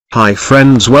Hi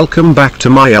friends, welcome back to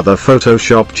my other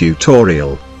Photoshop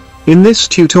tutorial. In this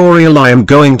tutorial I am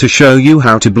going to show you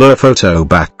how to blur photo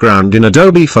background in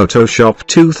Adobe Photoshop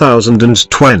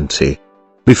 2020.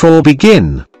 Before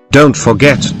begin, don't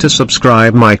forget to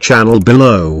subscribe my channel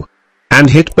below. And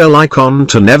hit bell icon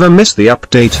to never miss the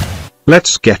update.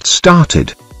 Let's get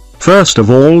started. First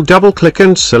of all, double click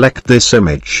and select this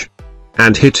image.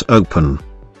 And hit open.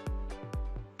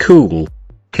 Cool.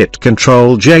 Hit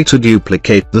Ctrl J to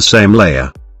duplicate the same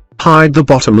layer. Hide the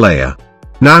bottom layer.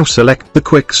 Now select the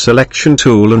quick selection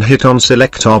tool and hit on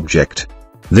select object.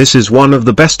 This is one of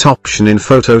the best option in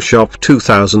Photoshop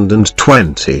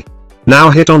 2020. Now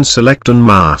hit on select and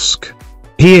mask.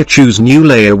 Here choose new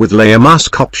layer with layer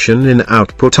mask option in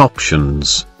output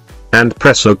options. And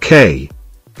press OK.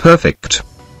 Perfect.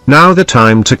 Now the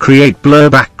time to create blur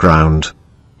background.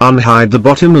 Unhide the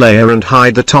bottom layer and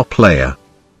hide the top layer.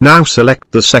 Now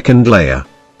select the second layer.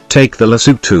 Take the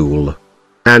lasso tool.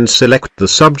 And select the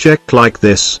subject like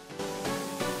this.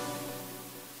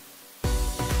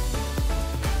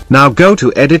 Now go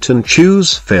to edit and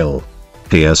choose fill.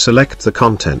 Here select the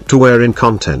content to where in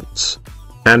contents.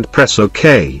 And press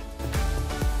OK.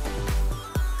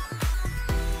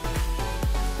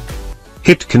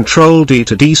 Hit Ctrl D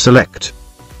to deselect.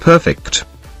 Perfect.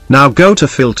 Now go to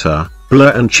filter,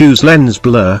 blur and choose lens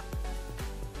blur.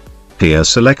 Here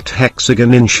select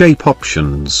hexagon in shape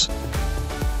options.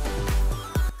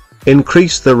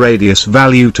 Increase the radius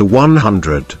value to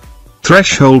 100.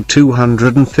 Threshold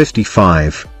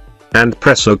 255. And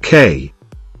press OK.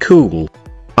 Cool.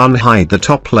 Unhide the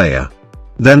top layer.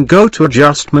 Then go to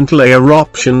adjustment layer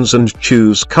options and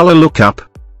choose color lookup.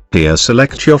 Here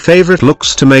select your favorite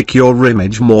looks to make your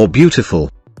image more beautiful.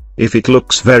 If it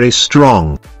looks very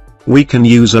strong, we can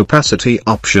use opacity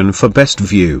option for best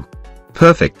view.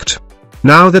 Perfect.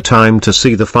 Now the time to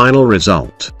see the final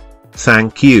result.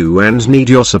 Thank you and need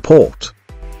your support.